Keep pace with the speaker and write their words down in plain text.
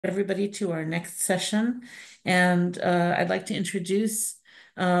Everybody to our next session. And I'd like to introduce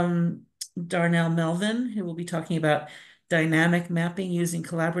Darnelle Melvin, who will be talking about dynamic mapping using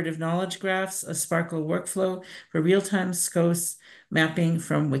collaborative knowledge graphs, a SPARQL workflow for real-time SKOS mapping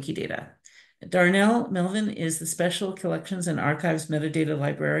from Wikidata. Darnelle Melvin is the Special Collections and Archives Metadata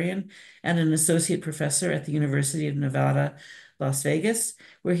Librarian and an associate professor at the University of Nevada, Las Vegas,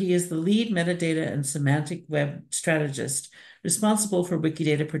 where he is the lead metadata and semantic web strategist responsible for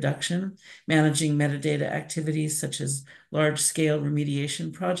Wikidata production, managing metadata activities such as large-scale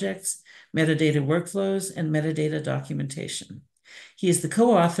remediation projects, metadata workflows, and metadata documentation. He is the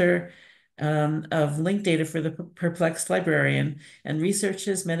co-author of linked data for the Perplexed Librarian and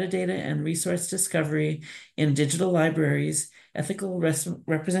researches metadata and resource discovery in digital libraries, ethical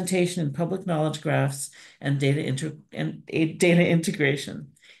representation in public knowledge graphs, and data integration.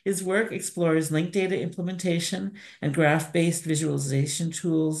 His work explores linked data implementation and graph-based visualization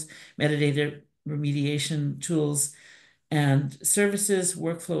tools, metadata remediation tools, and services,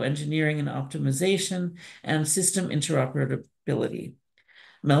 workflow engineering and optimization, and system interoperability.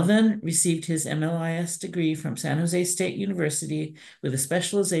 Melvin received his MLIS degree from San Jose State University with a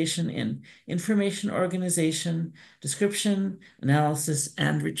specialization in information organization, description, analysis,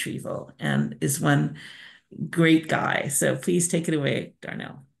 and retrieval, and is one great guy. So please take it away,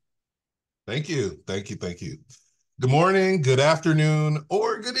 Darnelle. Thank you. Thank you. Thank you. Good morning, good afternoon,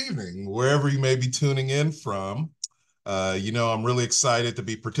 or good evening, wherever you may be tuning in from. I'm really excited to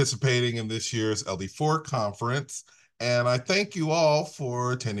be participating in this year's LD4 conference, and I thank you all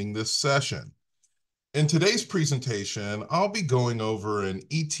for attending this session. In today's presentation, I'll be going over an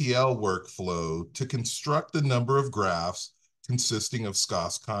ETL workflow to construct a number of graphs consisting of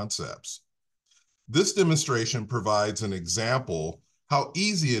SKOS concepts. This demonstration provides an example how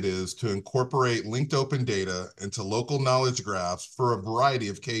easy it is to incorporate linked open data into local knowledge graphs for a variety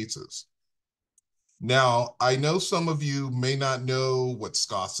of cases. Now, I know some of you may not know what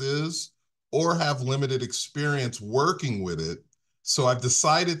SKOS is or have limited experience working with it, so I've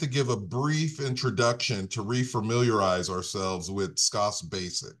decided to give a brief introduction to refamiliarize ourselves with SKOS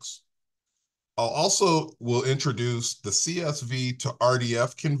basics. Will introduce the CSV to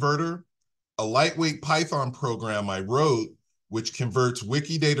RDF converter, a lightweight Python program I wrote which converts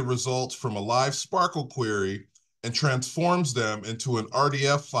Wikidata results from a live SPARQL query and transforms them into an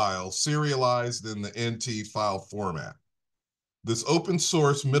RDF file serialized in the NT file format. This open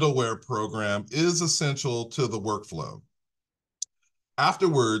source middleware program is essential to the workflow.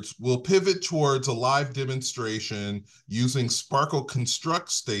 Afterwards, we'll pivot towards a live demonstration using SPARQL CONSTRUCT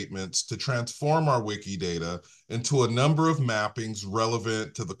statements to transform our Wikidata into a number of mappings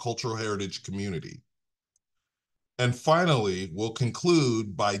relevant to the cultural heritage community. And finally, we'll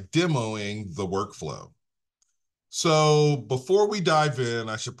conclude by demoing the workflow. So before we dive in,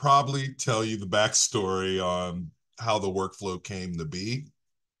 I should probably tell you the backstory on how the workflow came to be.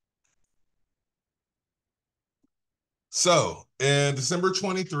 So in December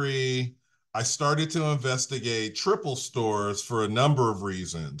 23, I started to investigate triple stores for a number of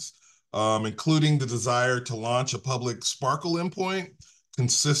reasons, including the desire to launch a public SPARQL endpoint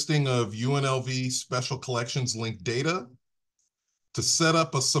consisting of UNLV special collections linked data, to set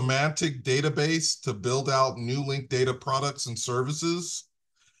up a semantic database to build out new linked data products and services,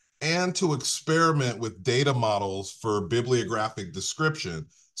 and to experiment with data models for bibliographic description,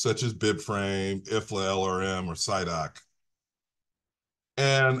 such as BibFrame, IFLA LRM, or SciDoc.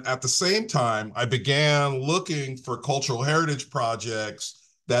 And at the same time, I began looking for cultural heritage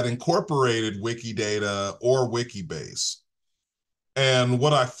projects that incorporated Wikidata or Wikibase. And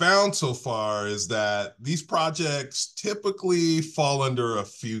what I found so far is that these projects typically fall under a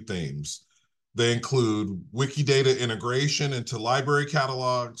few themes. They include Wikidata integration into library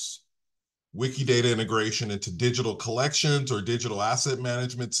catalogs, Wikidata integration into digital collections or digital asset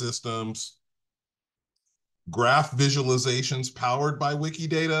management systems, graph visualizations powered by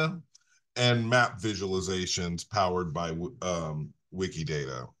Wikidata, and map visualizations powered by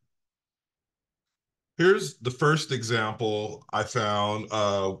Wikidata. Here's the first example I found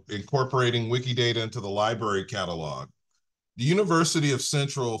incorporating Wikidata into the library catalog. The University of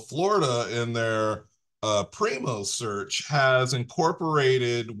Central Florida, in their Primo search, has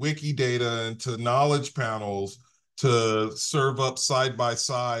incorporated Wikidata into knowledge panels to serve up side by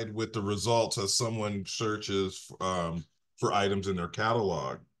side with the results as someone searches for items in their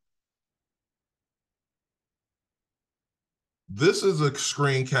catalog. This is a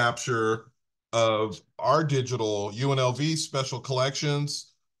screen capture of our digital UNLV special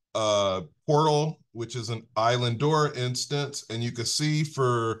collections portal, which is an Islandora instance. And you can see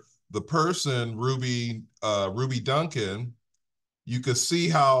for the person, Ruby Duncan, You can see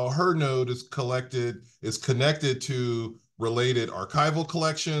how her node is connected to related archival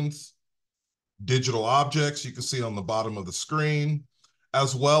collections, digital objects you can see on the bottom of the screen,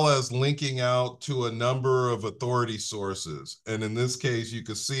 as well as linking out to a number of authority sources. And in this case, you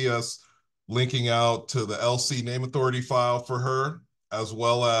can see us linking out to the LC name authority file for her, as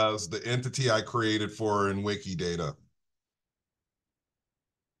well as the entity I created for her in Wikidata.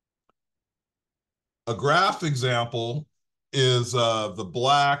 A graph example is the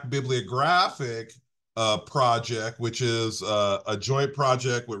Black Bibliographic project, which is a joint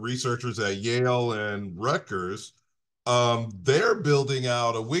project with researchers at Yale and Rutgers. They're building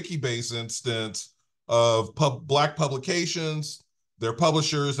out a Wikibase instance of Black publications, their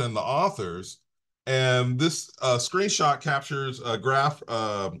publishers, and the authors. And this screenshot captures a graph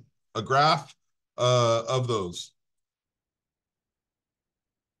of those.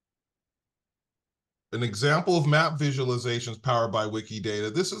 An example of map visualizations powered by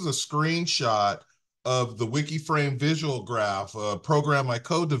Wikidata. This is a screenshot of the WikiFrame visual graph, a program I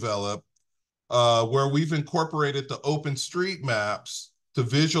co-developed, where we've incorporated the OpenStreetMaps to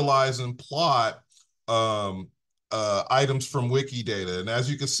visualize and plot items from Wikidata. And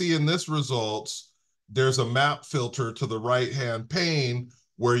as you can see in this results, there's a map filter to the right-hand pane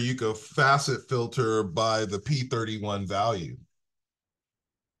where you can facet filter by the P31 value.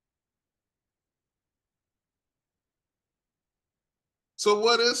 So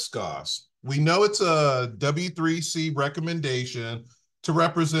what is SKOS? We know it's a W3C recommendation to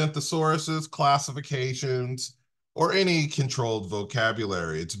represent thesauruses, classifications, or any controlled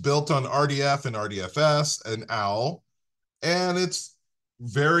vocabulary. It's built on RDF and RDFS and OWL, and it's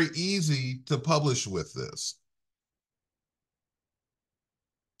very easy to publish with this.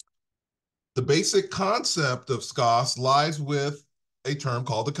 The basic concept of SKOS lies with a term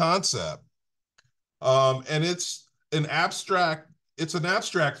called the concept. And it's an abstract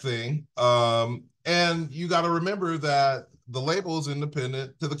thing. And you got to remember that the label is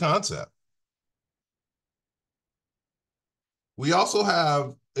independent to the concept. We also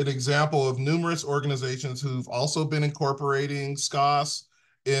have an example of numerous organizations who've also been incorporating SKOS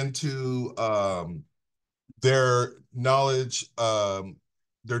into their knowledge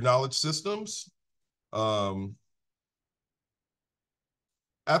systems.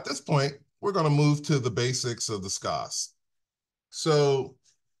 At this point, we're going to move to the basics of the SKOS. So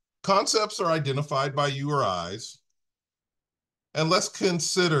concepts are identified by URIs. And let's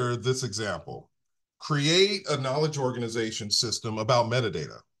consider this example. Create a knowledge organization system about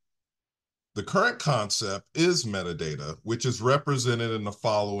metadata. The current concept is metadata, which is represented in the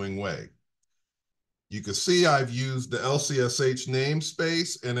following way. You can see I've used the LCSH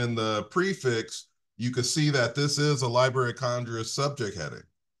namespace, and in the prefix, you can see that this is a Library of Congress subject heading.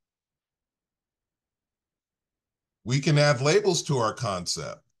 We can add labels to our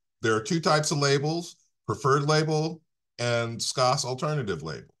concept. There are two types of labels, preferred label and SKOS alternative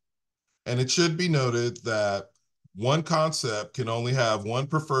label. And it should be noted that one concept can only have one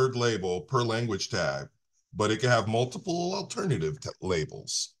preferred label per language tag, but it can have multiple alternative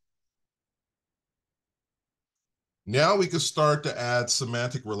labels. Now we can start to add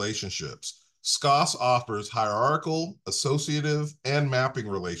semantic relationships. SKOS offers hierarchical, associative, and mapping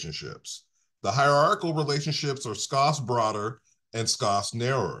relationships. The hierarchical relationships are SKOS broader and SKOS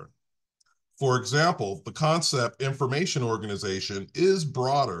narrower. For example, the concept information organization is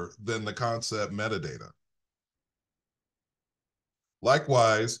broader than the concept metadata.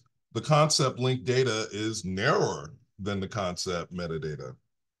 Likewise, the concept linked data is narrower than the concept metadata.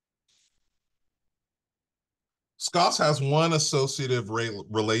 SKOS has one associative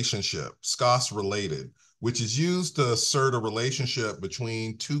relationship, SKOS related, which is used to assert a relationship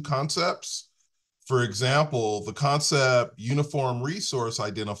between two concepts. For example, the concept uniform resource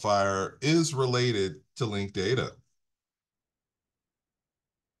identifier is related to linked data.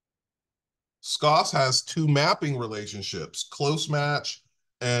 SKOS has two mapping relationships, close match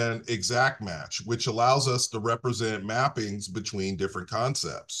and exact match, which allows us to represent mappings between different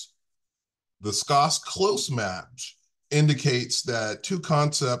concepts. The SKOS close match indicates that two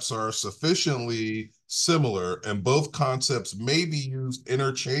concepts are sufficiently similar and both concepts may be used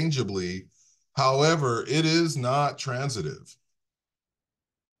interchangeably. However, it is not transitive.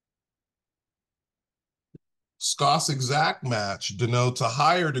 SKOS exact match denotes a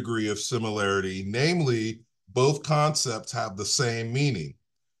higher degree of similarity, namely, both concepts have the same meaning.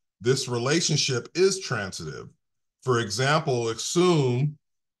 This relationship is transitive. For example, assume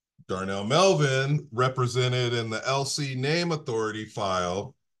Darnelle Melvin, represented in the LC name authority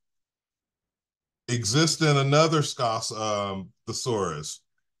file, exists in another SKOS thesaurus.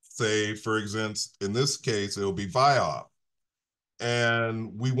 Say, for instance, in this case, it will be VIOP.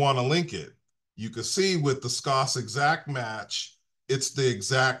 and we want to link it. You can see with the SKOS exact match, it's the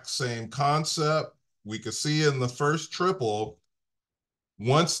exact same concept. We could see in the first triple,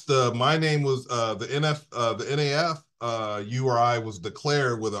 once the my name was the NAF URI was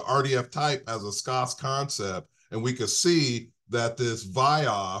declared with an RDF type as a SKOS concept, and we could see that this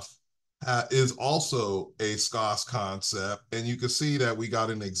VIOF is also a SKOS concept, and you can see that we got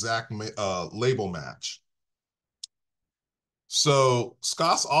an exact label match. So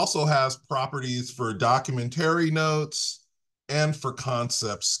SKOS also has properties for documentary notes and for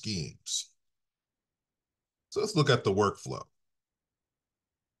concept schemes. So let's look at the workflow.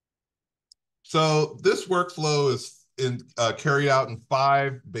 So this workflow is carried out in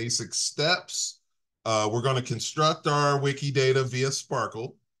 5 basic steps. We're going to construct our Wikidata via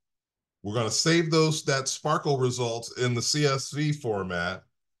SPARQL. We're going to save that SPARQL results in the CSV format.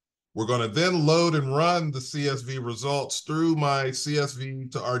 We're going to then load and run the CSV results through my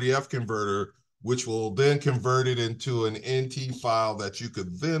CSV to RDF converter, which will then convert it into an NT file that you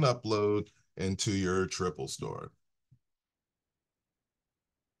could then upload into your triple store.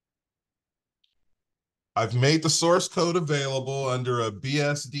 I've made the source code available under a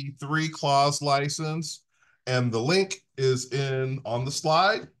BSD3 clause license, and the link is on the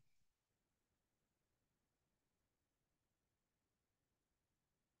slide.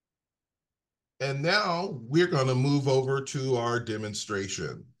 And now we're going to move over to our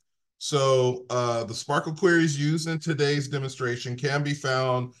demonstration. So the SPARQL queries used in today's demonstration can be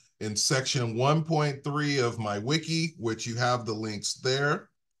found in section 1.3 of my wiki, which you have the links there.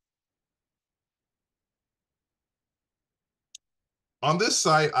 On this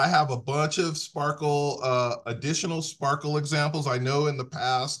site, I have a bunch of SPARQL, additional SPARQL examples. I know in the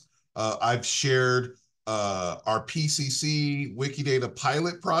past, I've shared our PCC Wikidata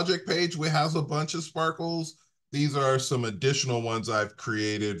pilot project page, which has a bunch of SPARQLs. These are some additional ones I've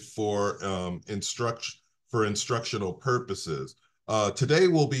created for instructional purposes. Today,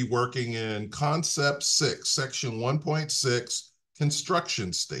 we'll be working in Concept 6, Section 1.6,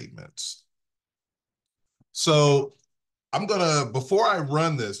 Construction Statements. So before I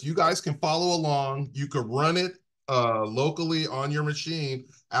run this, you guys can follow along. You could run it locally on your machine.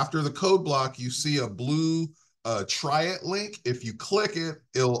 After the code block, you see a blue try it link. If you click it,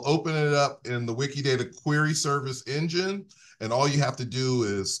 it'll open it up in the Wikidata query service engine. And all you have to do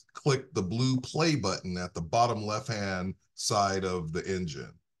is click the blue play button at the bottom left-hand side of the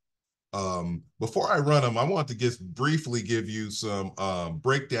engine. Before I run them, I want to just briefly give you some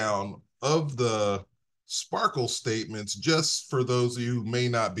breakdown of the SPARQL statements, just for those of you who may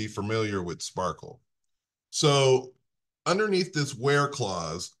not be familiar with SPARQL. So underneath this where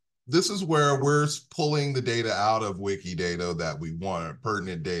clause, this is where we're pulling the data out of Wikidata that we want,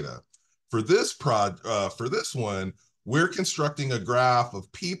 pertinent data. For this one, we're constructing a graph of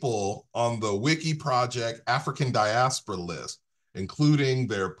people on the Wiki project African diaspora list, including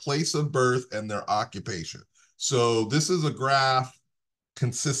their place of birth and their occupation. So this is a graph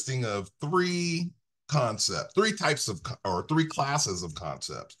consisting of three classes of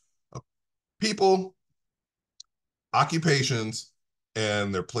concepts: people, occupations,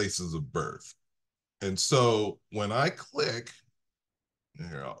 and their places of birth. And so when I click,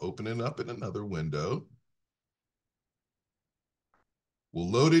 here, I'll open it up in another window. We'll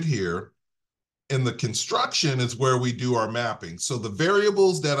load it here. And the construction is where we do our mapping. So the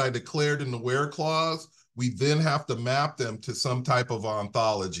variables that I declared in the where clause, we then have to map them to some type of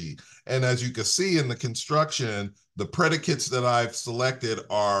ontology. And as you can see in the construction, the predicates that I've selected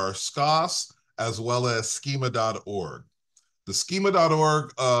are SKOS as well as schema.org. The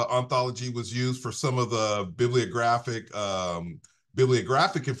schema.org ontology was used for some of the bibliographic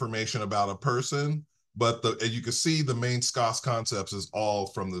information about a person, but as you can see, the main SKOS concepts is all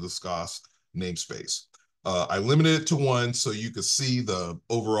from the SKOS namespace. I limited it to 1 so you could see the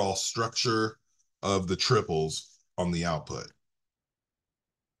overall structure of the triples on the output.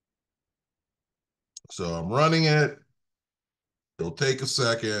 So I'm running it. It'll take a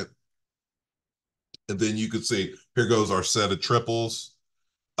second. And then you can see, here goes our set of triples.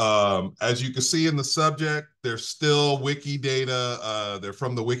 As you can see in the subject, they're still Wikidata. They're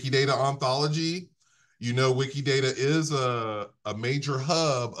from the Wikidata ontology. You know, Wikidata is a major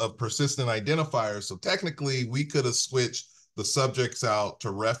hub of persistent identifiers. So technically, we could have switched the subjects out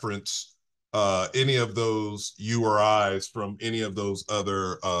to reference any of those URIs from any of those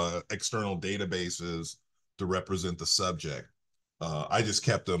other external databases to represent the subject. I just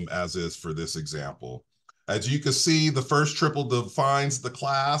kept them as is for this example. As you can see, the first triple defines the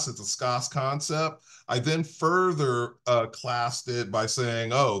class. It's a SKOS concept. I then further classed it by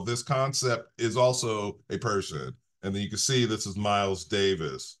saying, oh, this concept is also a person. And then you can see this is Miles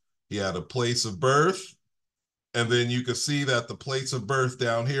Davis. He had a place of birth, and then you can see that the place of birth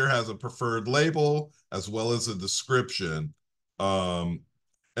down here has a preferred label as well as a description. Um,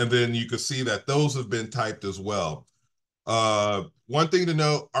 and then you can see that those have been typed as well. One thing to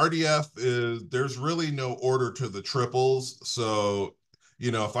note, RDF is there's really no order to the triples. So,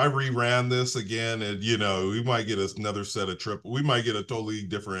 if I reran this again, and we might get another set of triple, we might get a totally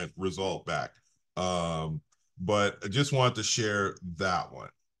different result back. But I just want to share that one.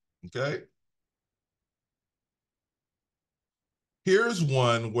 Okay. Here's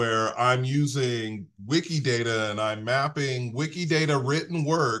one where I'm using Wikidata and I'm mapping Wikidata written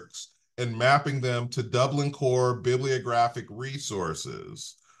works and mapping them to Dublin Core bibliographic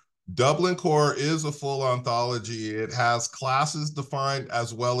resources. Dublin Core is a full ontology. It has classes defined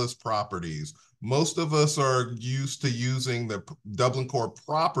as well as properties. Most of us are used to using the Dublin Core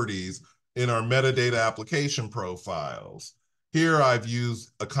properties in our metadata application profiles. Here I've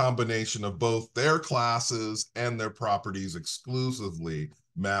used a combination of both their classes and their properties exclusively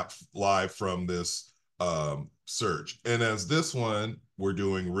mapped live from this search. And as this one, we're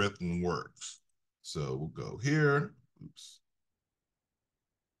doing written works. So we'll go here. Oops.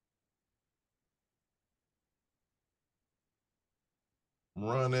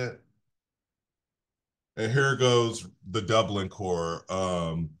 Run it. And here goes the Dublin core.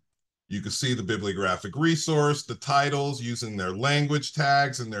 You can see the bibliographic resource, the titles using their language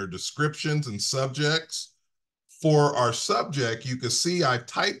tags and their descriptions and subjects. For our subject, you can see I've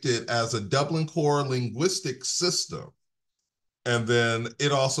typed it as a Dublin core linguistic system. And then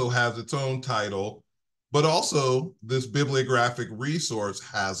it also has its own title, but also this bibliographic resource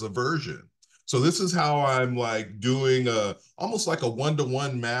has a version. So this is how I'm like doing almost like a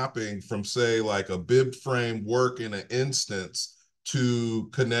one-to-one mapping from say like a bib frame work in an instance to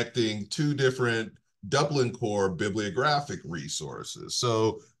connecting two different Dublin core bibliographic resources.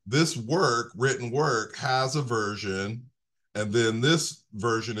 So this work, written work, has a version, and then this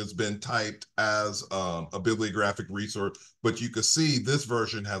version has been typed as a bibliographic resource, but you can see this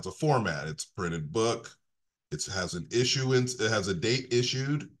version has a format. It's printed book, it has an issuance, it has a date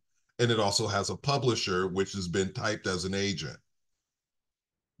issued, and it also has a publisher, which has been typed as an agent.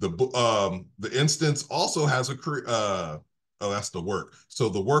 The instance also has oh, that's the work. So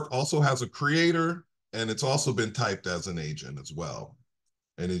the work also has a creator, and it's also been typed as an agent as well.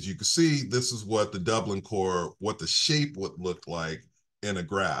 And as you can see, this is what the Dublin core, what the shape would look like in a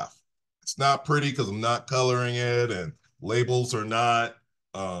graph. It's not pretty because I'm not coloring it, and labels are not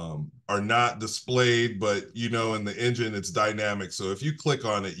displayed, but in the engine it's dynamic. So if you click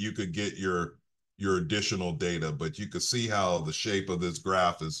on it, you could get your additional data, but you can see how the shape of this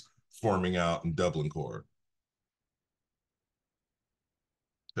graph is forming out in Dublin core.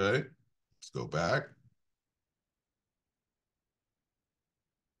 Okay, let's go back.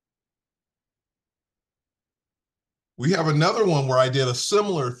 We have another one where I did a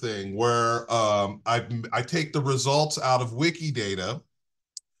similar thing where I take the results out of Wikidata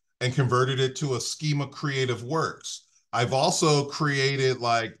and converted it to a schema creative works. I've also created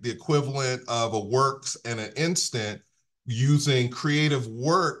like the equivalent of a works and an instant using creative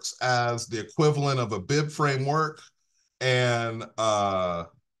works as the equivalent of a bib framework. And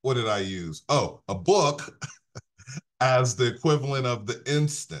what did I use? Oh, a book as the equivalent of the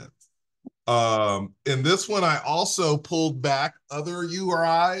instant. In this one, I also pulled back other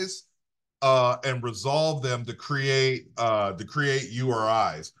URIs and resolved them to create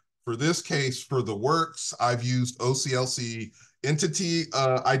URIs. For this case, for the works, I've used OCLC entity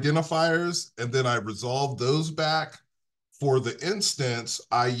identifiers, and then I resolved those back. For the instance,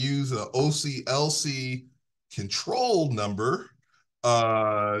 I use a OCLC control number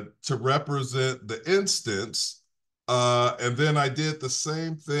to represent the instance. And then I did the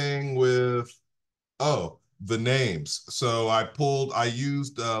same thing with, the names. So I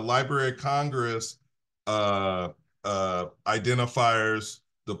used Library of Congress identifiers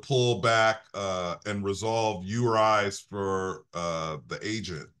to pull back and resolve URIs for the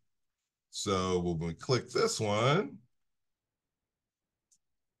agent. So when we click this one,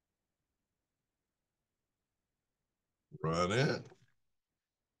 run it,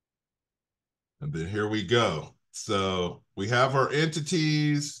 and then here we go. So we have our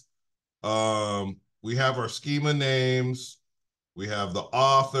entities, we have our schema names, we have the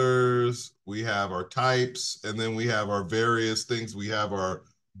authors, we have our types, and then we have our various things. We have our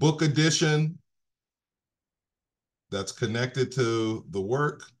book edition that's connected to the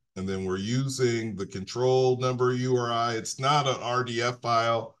work, and then we're using the control number URI. It's not an RDF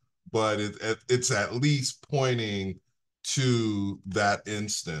file, but it's at least pointing to that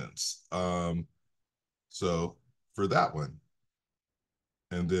instance. So for that one.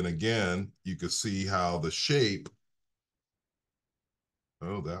 And then again, you can see how the shape,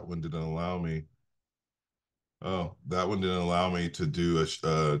 oh, that one didn't allow me. Oh, that one didn't allow me to do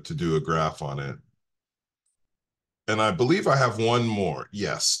a graph on it. And I believe I have one more.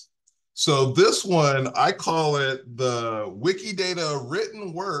 Yes. So this one, I call it the Wikidata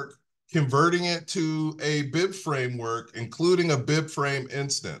written work, converting it to a bib framework, including a bib frame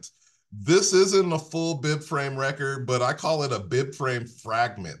instance. This isn't a full bib frame record, but I call it a bib frame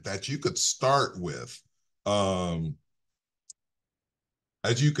fragment that you could start with. Um,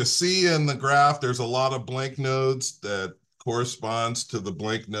 as you can see in the graph, there's a lot of blank nodes that corresponds to the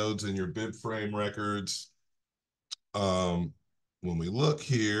blank nodes in your bib frame records. Um, when we look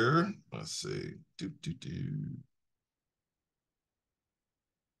here, let's see.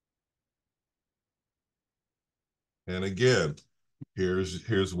 And again,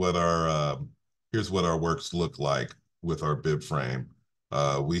 here's what our works look like with our bib frame.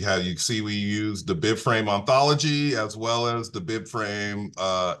 You see we use the bib frame ontology as well as the bib frame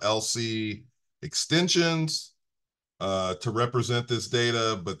LC extensions to represent this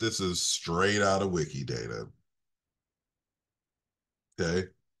data, but this is straight out of Wikidata. Okay.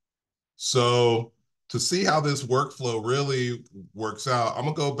 So to see how this workflow really works out, I'm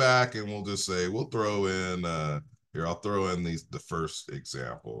gonna go back and we'll just say we'll throw in here. I'll throw in the first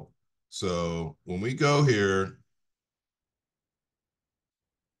example. So when we go here,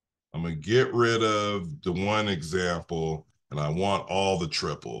 I'm gonna get rid of the one example, and I want all the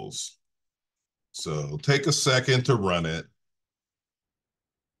triples. So take a second to run it.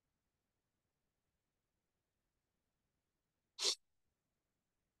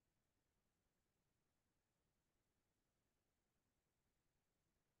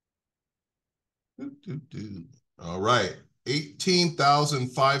 All right,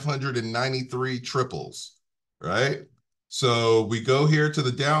 18,593 triples, right? So we go here to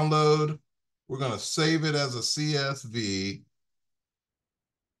the download. We're going to save it as a CSV.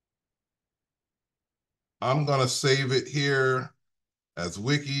 I'm going to save it here as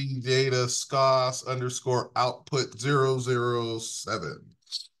Wikidata SKOS underscore output 007.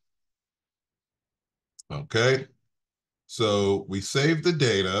 Okay, so we save the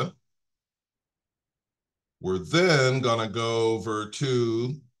data. We're then going to go over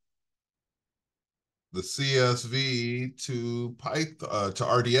to the CSV to Python to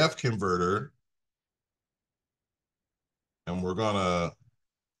RDF converter, and we're gonna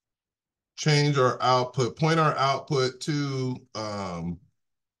change our output, point our output to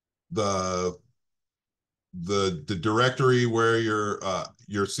the the directory where your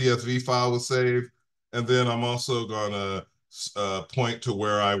CSV file was saved, and then I'm also gonna point to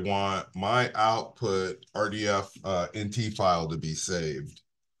where I want my output RDF NT file to be saved.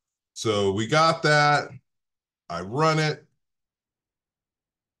 So we got that. I run it.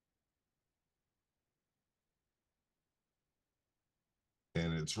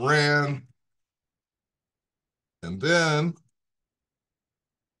 And it's ran. And then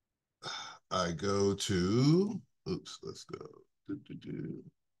I go to, oops, let's go.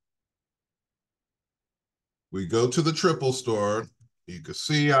 We go to the triple store. You can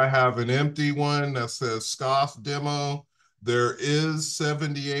see I have an empty one that says SKOS demo. There is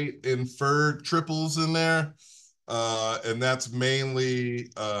 78 inferred triples in there. And that's mainly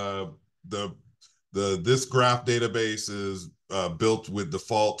the this graph database is built with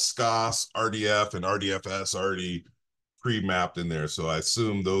default SKOS, RDF, and RDFS already pre-mapped in there. So I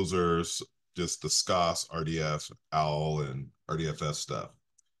assume those are just the SKOS, RDF, OWL, and RDFS stuff.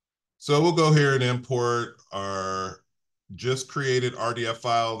 So we'll go here and import our just created RDF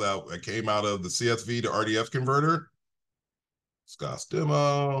file that came out of the CSV to RDF converter. SKOS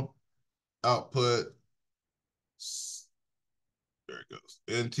demo, output. There it goes.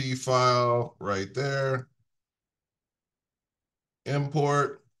 NT file right there.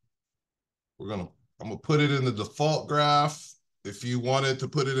 Import. I'm gonna put it in the default graph. If you wanted to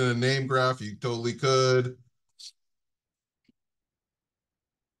put it in a name graph, you totally could.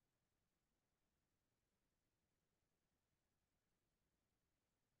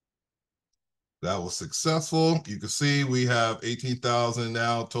 That was successful. You can see we have 18,000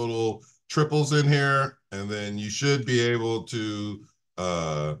 now total triples in here, and then you should be able to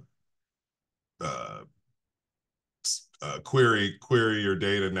uh, uh, query your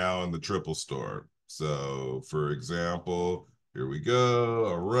data now in the triple store. So, for example, here we go.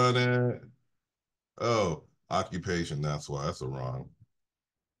 I'll run it. Oh, occupation. That's why. That's the wrong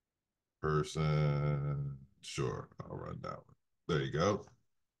person. Sure, I'll run that one. There you go.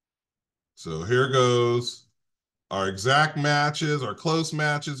 So here goes our exact matches, our close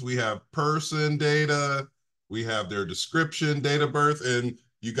matches. We have person data. We have their description, date of birth, and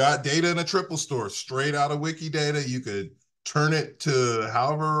you got data in a triple store straight out of Wikidata. You could turn it to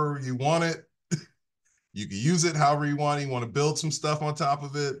however you want it. You can use it however you want. You want to build some stuff on top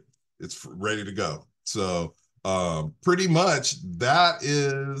of it, it's ready to go. So pretty much that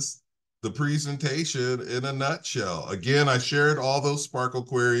is the presentation in a nutshell. Again, I shared all those SPARQL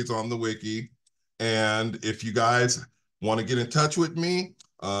queries on the wiki. And if you guys want to get in touch with me,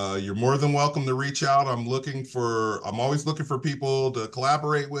 you're more than welcome to reach out. I'm always looking for people to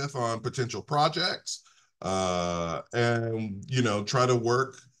collaborate with on potential projects, and, try to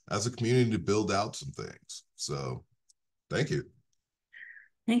work as a community to build out some things. So thank you.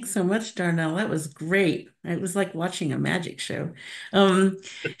 Thanks so much, Darnell. That was great. It was like watching a magic show. Um,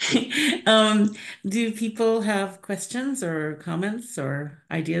 um, do people have questions or comments or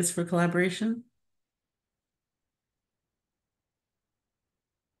ideas for collaboration?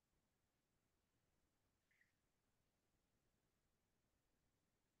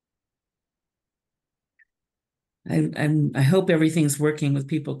 I hope everything's working with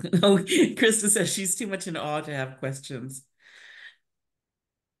people. Oh, Krista says she's too much in awe to have questions.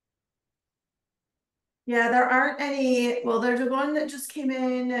 Yeah, there aren't any. Well, there's one that just came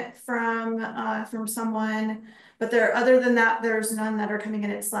in from someone, but other than that, there's none that are coming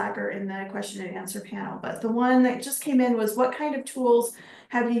in at Slack or in the question and answer panel. But the one that just came in was, what kind of tools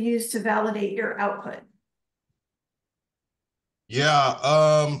have you used to validate your output?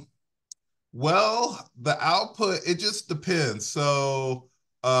 Yeah, well, the output, it just depends. So,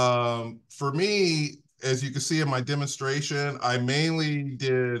 for me, as you can see in my demonstration, I mainly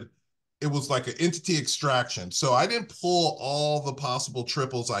did, it was like an entity extraction. So I didn't pull all the possible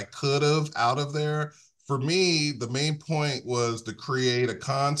triples I could have out of there. For me, the main point was to create a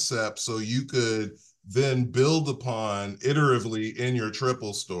concept so you could then build upon iteratively in your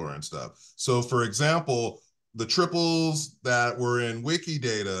triple store and stuff. So for example, the triples that were in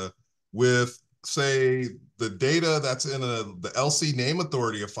Wikidata with, say, the data that's in the LC name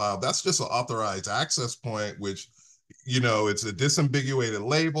authority file, that's just an authorized access point, which, it's a disambiguated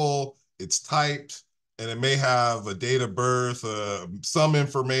label, it's typed, and it may have a date of birth, some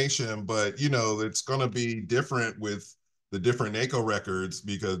information, but, it's going to be different with the different NACO records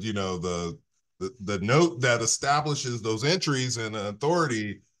because, the note that establishes those entries in an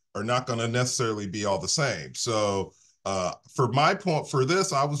authority are not going to necessarily be all the same. So for my point for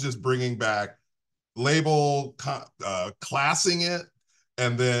this, I was just bringing back classing it,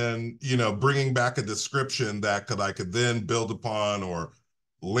 and then, bringing back a description that I could then build upon or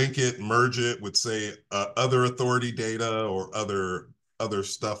link it, merge it with, say, other authority data or other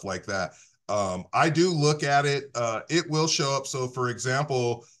stuff like that. I do look at it. It will show up. So for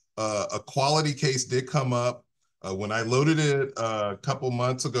example, a quality case did come up when I loaded it a couple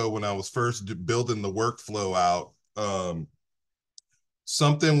months ago when I was first building the workflow out. I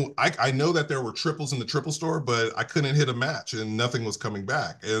know that there were triples in the triple store, but I couldn't hit a match and nothing was coming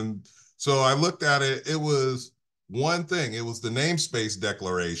back. And so I looked at it. It was one thing. It was the namespace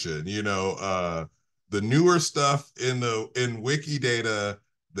declaration. The newer stuff in Wikidata,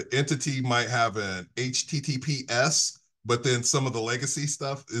 the entity might have an HTTPS, but then some of the legacy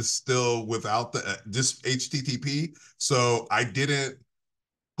stuff is still without the just HTTP. So I didn't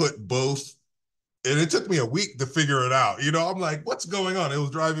put both, and it took me a week to figure it out. I'm like, what's going on? It was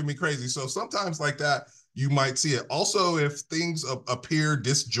driving me crazy. So sometimes like that, you might see it. Also, if things appear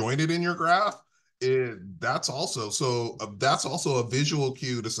disjointed in your graph, that's also a visual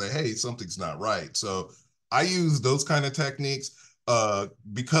cue to say, hey, something's not right. So I use those kind of techniques.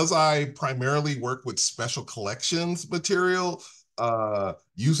 Because I primarily work with special collections material,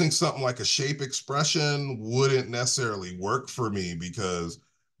 using something like a shape expression wouldn't necessarily work for me because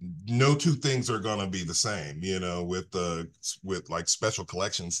no two things are going to be the same, with like special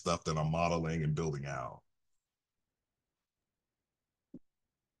collection stuff that I'm modeling and building out.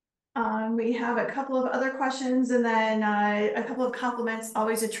 We have a couple of other questions and then a couple of compliments.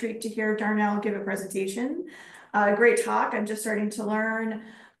 Always a treat to hear Darnelle give a presentation. Great talk. I'm just starting to learn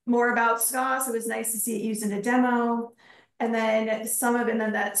more about SKOS. It was nice to see it used in a demo. And then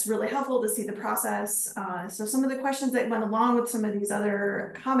that's really helpful to see the process. So some of the questions that went along with some of these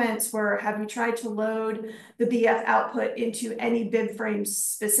other comments were, have you tried to load the BF output into any BibFrame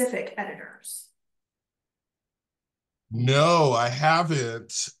specific editors? No, I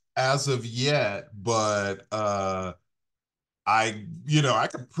haven't as of yet, but I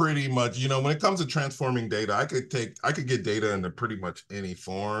could pretty much, when it comes to transforming data, I could get data into pretty much any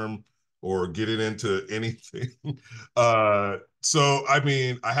form or get it into anything. So I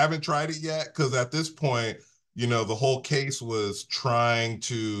mean, I haven't tried it yet because at this point, the whole case was trying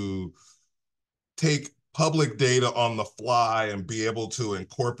to take public data on the fly and be able to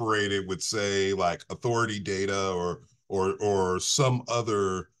incorporate it with, say, like authority data or some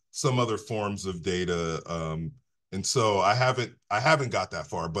other forms of data. And so I haven't got that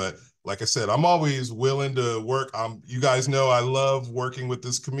far, but like I said, I'm always willing to work. You guys know I love working with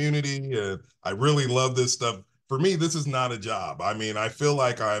this community, and I really love this stuff. For me, this is not a job. I mean, I feel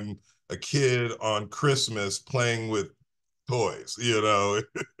like I'm a kid on Christmas playing with toys, you know.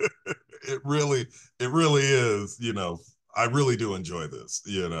 it really it really is, you know. I really do enjoy this,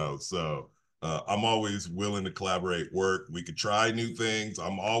 you know. So I'm always willing to collaborate, work. We could try new things.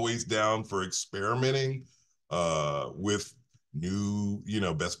 I'm always down for experimenting with new, you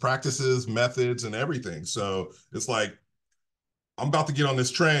know, best practices, methods, and everything. So it's like, I'm about to get on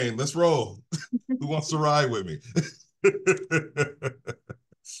this train. Let's roll. Who wants to ride with me?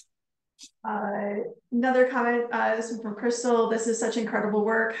 Uh, Another comment, this one from Crystal. This is such incredible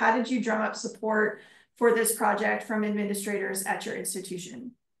work. How did you drum up support for this project from administrators at your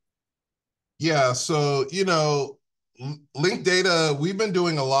institution? Yeah, so, you know, linked data, we've been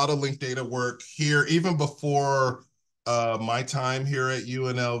doing a lot of linked data work here, even before my time here at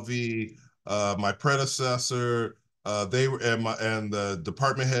UNLV. My predecessor, they were and the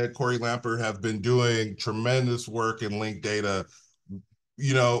department head, Corey Lampert, have been doing tremendous work in linked data.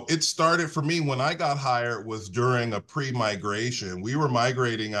 You know, it started for me when I got hired was during a pre-migration. We were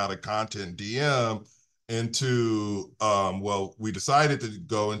migrating out of content DM into, well, we decided to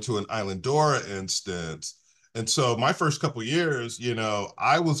go into an Islandora instance. And so my first couple years, you know,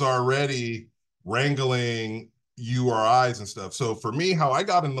 I was already wrangling URIs and stuff. So for me, how I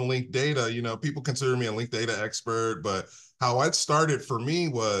got into linked data, you know, people consider me a linked data expert, but how it started for me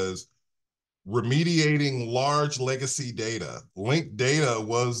was remediating large legacy data. Linked data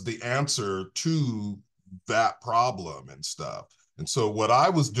was the answer to that problem and stuff. And so what I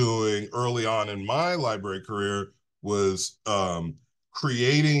was doing early on in my library career was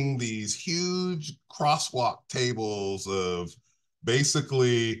creating these huge crosswalk tables of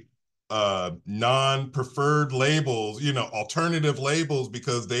basically non-preferred labels, you know, alternative labels,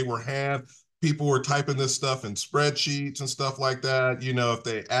 because they were people were typing this stuff in spreadsheets and stuff like that. You know, if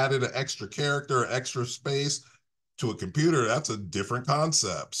they added an extra character, extra space to a computer, that's a different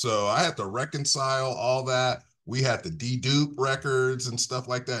concept. So I had to reconcile all that. We had to dedupe records and stuff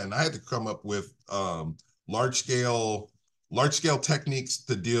like that. And I had to come up with large scale techniques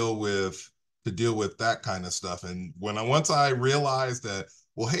to deal with that kind of stuff. And once I realized that,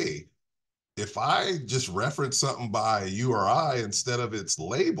 well, hey, if I just reference something by URI instead of its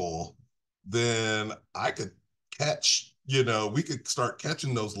label, then I could catch, you know, we could start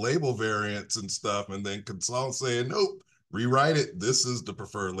catching those label variants and stuff, and then consult saying, nope, rewrite it. This is the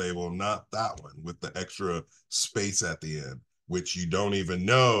preferred label, not that one with the extra space at the end, which you don't even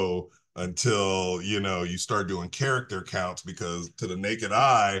know until, you know, you start doing character counts, because to the naked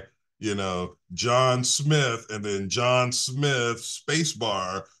eye, you know, John Smith and then John Smith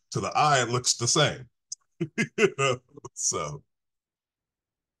spacebar, to the eye, it looks the same. You know? So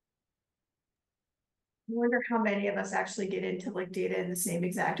I wonder how many of us actually get into like data in the same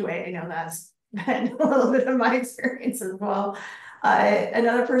exact way. I know that's been a little bit of my experience as well.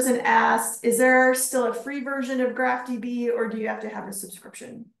 Another person asked, is there still a free version of GraphDB, or do you have to have a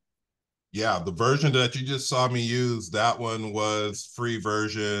subscription? yeah, the version that you just saw me use, that one was free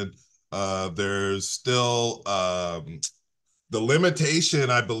version. There's still the limitation,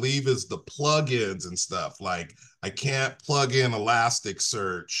 I believe, is the plugins and stuff. Like, I can't plug in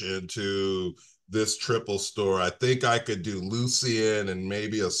Elasticsearch into this triple store. I think I could do Lucian and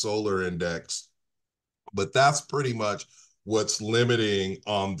maybe a Solar Index, but that's pretty much what's limiting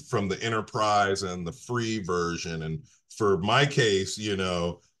from the enterprise and the free version. And for my case, you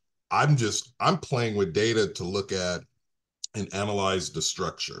know, I'm playing with data to look at and analyze the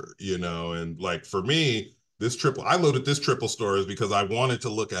structure, you know. And like for me, I loaded this triple stores because I wanted to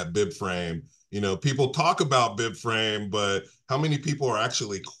look at BibFrame. You know, people talk about BibFrame, but how many people are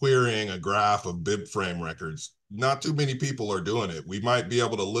actually querying a graph of BibFrame records? Not too many people are doing it. We might be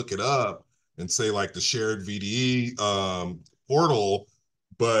able to look it up and say like the shared VDE portal,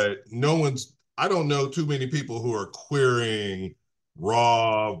 but I don't know too many people who are querying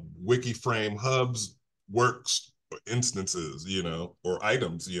raw Wikiframe hubs works instances, you know, or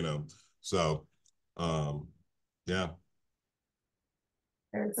items, you know. So, yeah.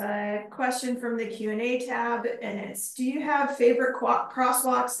 There's a question from the Q&A tab, and it's, do you have favorite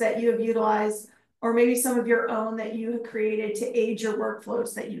crosswalks that you have utilized, or maybe some of your own that you have created to aid your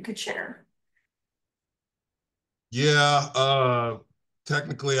workflows that you could share? Yeah,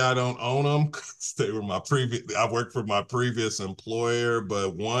 Technically, I don't own them because they were my previous. I worked for my previous employer,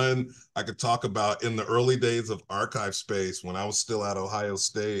 but one I could talk about in the early days of archive space when I was still at Ohio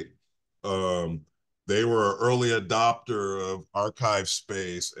State. Um, they were an early adopter of archive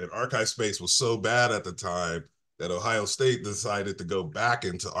space, and archive space was so bad at the time that Ohio State decided to go back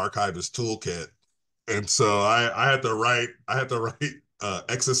into Archivist Toolkit, and so I had to write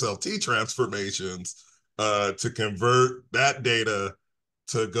XSLT transformations to convert that data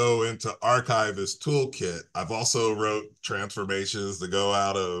to go into Archivist Toolkit. I've also wrote transformations to go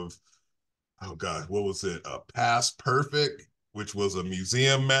out of, oh God, what was it? Past Perfect, which was a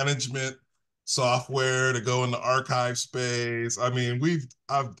museum management software to go into archive space. I mean,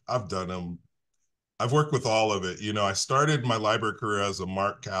 I've done them. I've worked with all of it. You know, I started my library career as a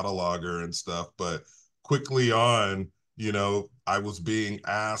MARC cataloger and stuff, but quickly on, you know, I was being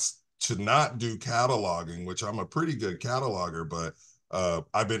asked to not do cataloging, which I'm a pretty good cataloger, but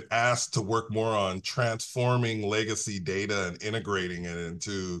I've been asked to work more on transforming legacy data and integrating it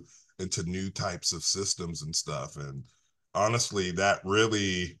into new types of systems and stuff. And honestly, that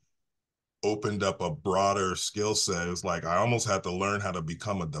really opened up a broader skill set. It's like I almost had to learn how to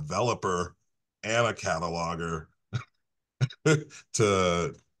become a developer and a cataloger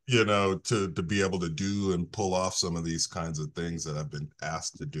to to be able to do and pull off some of these kinds of things that I've been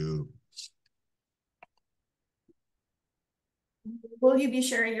asked to do. Will you be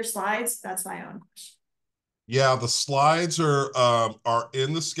sharing your slides? That's my own question. Yeah, the slides are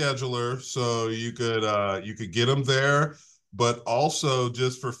in the scheduler, so you could get them there. But also,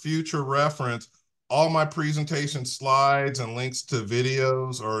 just for future reference, all my presentation slides and links to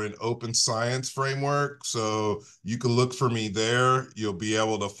videos are in Open Science Framework, so you can look for me there. You'll be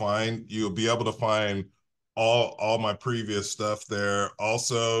able to find all my previous stuff there.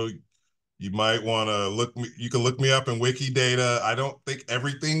 Also, you might want to you can look me up in Wikidata. I don't think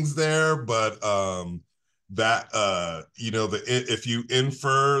everything's there, but that if you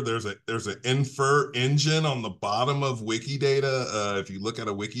infer, there's an infer engine on the bottom of Wikidata. If you look at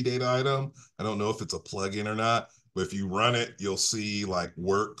a Wikidata item, I don't know if it's a plugin or not, but if you run it, you'll see like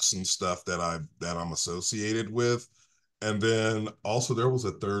works and stuff that I'm associated with. And then also there was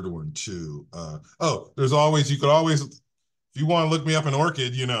a third one too. You could always, if you want to look me up in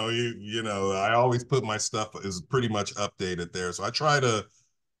Orchid, I always put my stuff is pretty much updated there. So I try to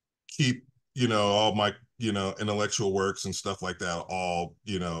keep, all my, intellectual works and stuff like that all,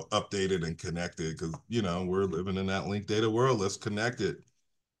 updated and connected because, we're living in that linked data world. Let's connect it,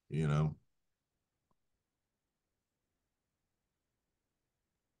 you know.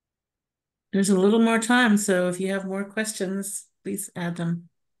 There's a little more time, so if you have more questions, please add them.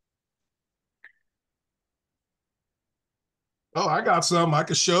 Oh, I got some. I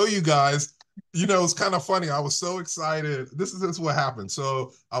could show you guys. It's kind of funny. I was so excited. This is what happened.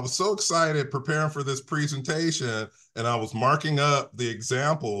 So I was so excited preparing for this presentation, and I was marking up the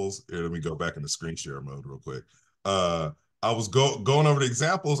examples. Here, let me go back into screen share mode real quick. I was going over the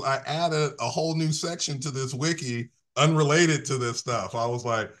examples. I added a whole new section to this wiki unrelated to this stuff. I was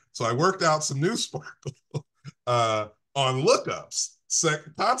like, so I worked out some new SPARQL uh, on lookups,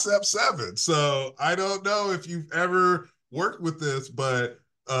 concept 7. So I don't know if you've ever worked with this, but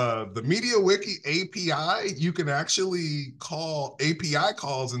the MediaWiki API, you can actually call API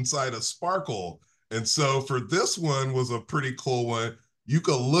calls inside of SPARQL. And so for this one was a pretty cool one. You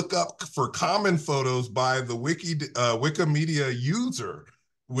could look up for common photos by the Wikimedia user,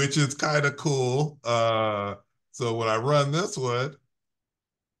 which is kind of cool. So when I run this one,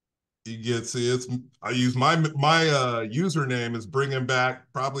 you get see it's I use my username is bringing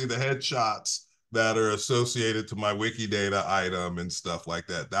back probably the headshots that are associated to my Wikidata item and stuff like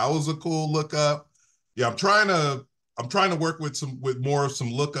that. That was a cool lookup. Yeah, I'm trying to work with more of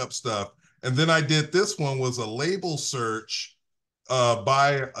some lookup stuff. And then I did this one was a label search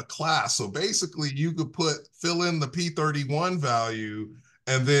by a class. So basically you could fill in the P31 value,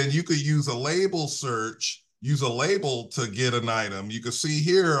 and then you could use a label search, use a label to get an item. You can see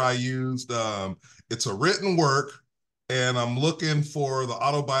here I used, it's a written work, and I'm looking for the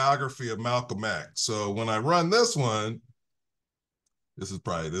autobiography of Malcolm X. So when I run this one, this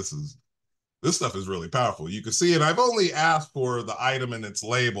stuff is really powerful. You can see it. I've only asked for the item and its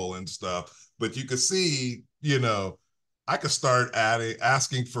label and stuff, but you can see, I could start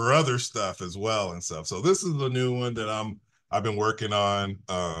asking for other stuff as well and stuff. So this is a new one that I've been working on.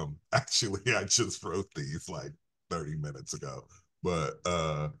 Actually, I just wrote these like 30 minutes ago, but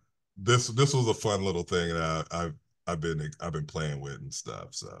this was a fun little thing that I've been playing with and stuff.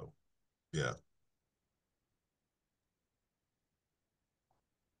 So yeah.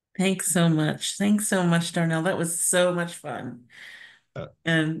 Thanks so much. Thanks so much, Darnell. That was so much fun.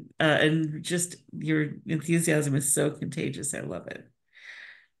 And just your enthusiasm is so contagious. I love it.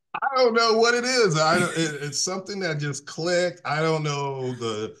 I don't know what it is. I don't, it's something that just clicked. I don't know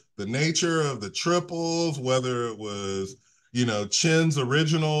the nature of the triples, whether it was, you know, Chin's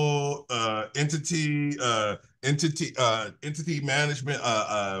original entity management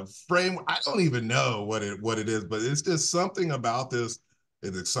framework. I don't even know what it is, but it's just something about this.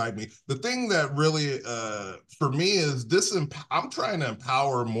 It excites me. The thing that really for me is this. I'm trying to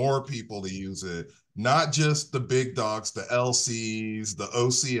empower more people to use it, not just the big dogs, the LCs, the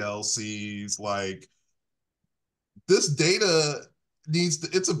OCLCs. Like, this data needs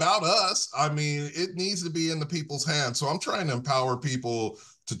to, it's about us. I mean, it needs to be in the people's hands. So I'm trying to empower people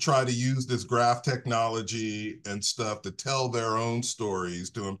to try to use this graph technology and stuff to tell their own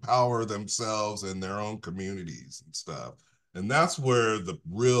stories, to empower themselves and their own communities and stuff. And that's where the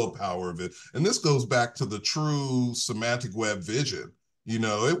real power of it. And this goes back to the true semantic web vision. You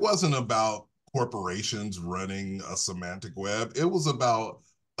know, it wasn't about corporations running a semantic web. It was about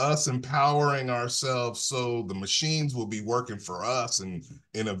us empowering ourselves so the machines will be working for us in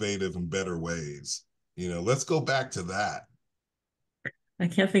innovative and better ways. You know, let's go back to that. I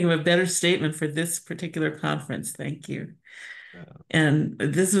can't think of a better statement for this particular conference. Thank you. Yeah. And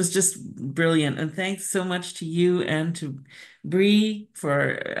this was just brilliant. And thanks so much to you and to Bree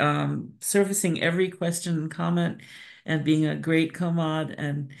for surfacing every question and comment and being a great co-mod,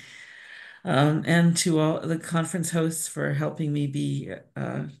 and to all the conference hosts for helping me be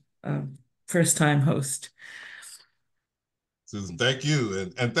a first-time host. Susan, thank you.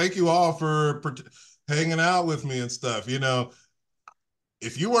 And thank you all for hanging out with me and stuff. You know,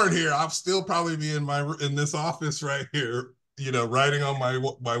 if you weren't here, I'll still probably be in this office right here, you know, writing on my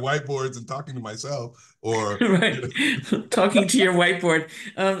whiteboards and talking to myself, or you Right. know. Talking to your whiteboard.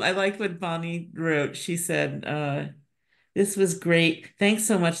 I like what Bonnie wrote. She said, this was great. Thanks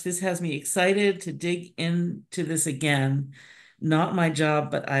so much. This has me excited to dig into this again. Not my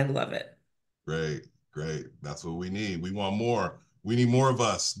job, but I love it. Great, great. That's what we need. We want more. We need more of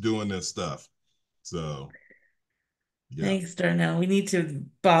us doing this stuff. So yeah. Thanks, Darnell. We need to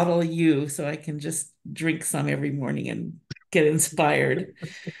bottle you so I can just drink some every morning and get inspired.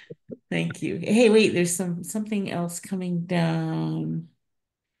 Thank you. Hey, wait, there's something else coming down.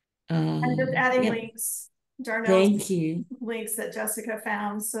 I'm just adding Yeah, links, Darnell's thank you. links that Jessica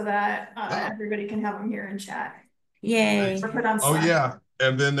found so that Oh, everybody can have them here in chat Yay. nice. or put on Oh Slack. yeah.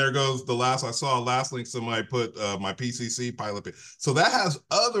 And then there goes the last, I saw a last link somebody put my PCC pilot. So that has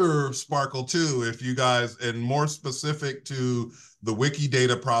other SPARQL too, if you guys, and more specific to the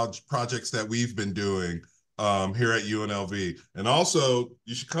Wikidata projects that we've been doing here at UNLV. And also,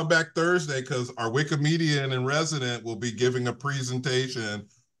 you should come back Thursday because our Wikimedian in resident will be giving a presentation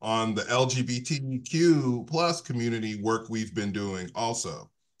on the LGBTQ plus community work we've been doing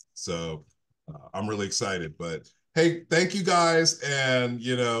also. So I'm really excited, but hey, thank you guys. And,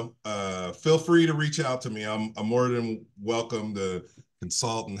 you know, feel free to reach out to me. I'm more than welcome to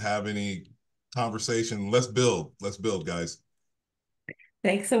consult and have any conversation. Let's build, guys.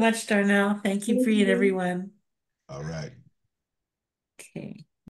 Thanks so much, Darnell. Thank you, Thank Bree and you. everyone. All right. Okay.